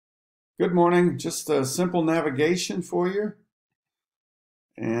Good morning. Just a simple navigation for you.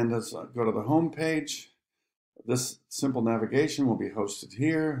 And as I go to the home page, this simple navigation will be hosted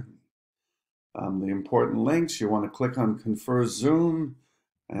here. The important links, you want to click on Confer Zoom.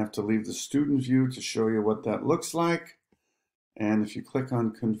 I have to leave the student view to show you what that looks like. And if you click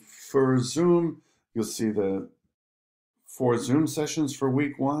on Confer Zoom, you'll see the 4 Zoom sessions for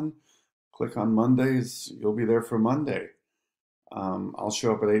week 1. Click on Mondays, you'll be there for Monday. I'll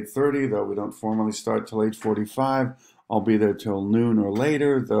show up at 8:30, though we don't formally start till 8:45. I'll be there till noon or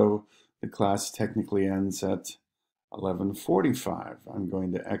later, though the class technically ends at 11:45. I'm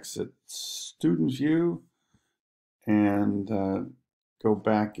going to exit student view and go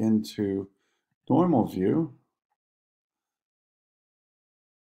back into normal view.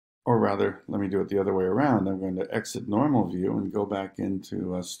 Or rather, let me do it the other way around. I'm going to exit normal view and go back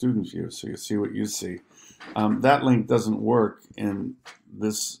into student view so you see what you see. That link doesn't work in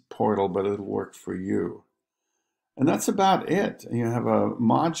this portal, but it'll work for you. And that's about it. You have a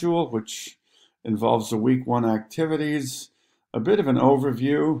module which involves the week 1 activities, a bit of an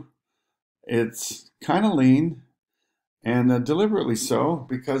overview. It's kind of lean, and deliberately so,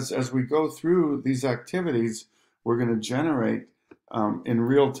 because as we go through these activities, we're going to generate in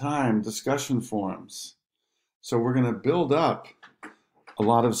real time discussion forums. So we're going to build up a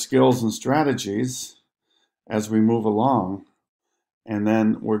lot of skills and strategies as we move along, and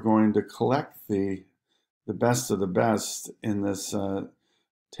then we're going to collect the best of the best in this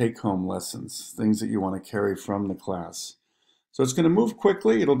take-home lessons, things that you want to carry from the class. So it's going to move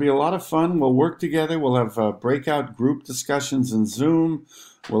quickly. It'll be a lot of fun. We'll work together. We'll have breakout group discussions in Zoom.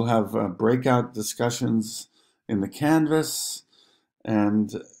 We'll have breakout discussions in the Canvas.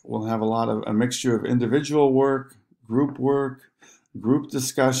 And we'll have a mixture of individual work, group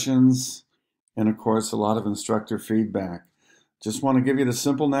discussions, and of course a lot of instructor feedback. Just want to give you the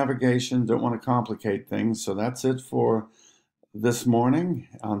simple navigation, don't want to complicate things. So that's it for this morning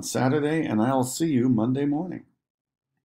on Saturday, and I'll see you Monday morning.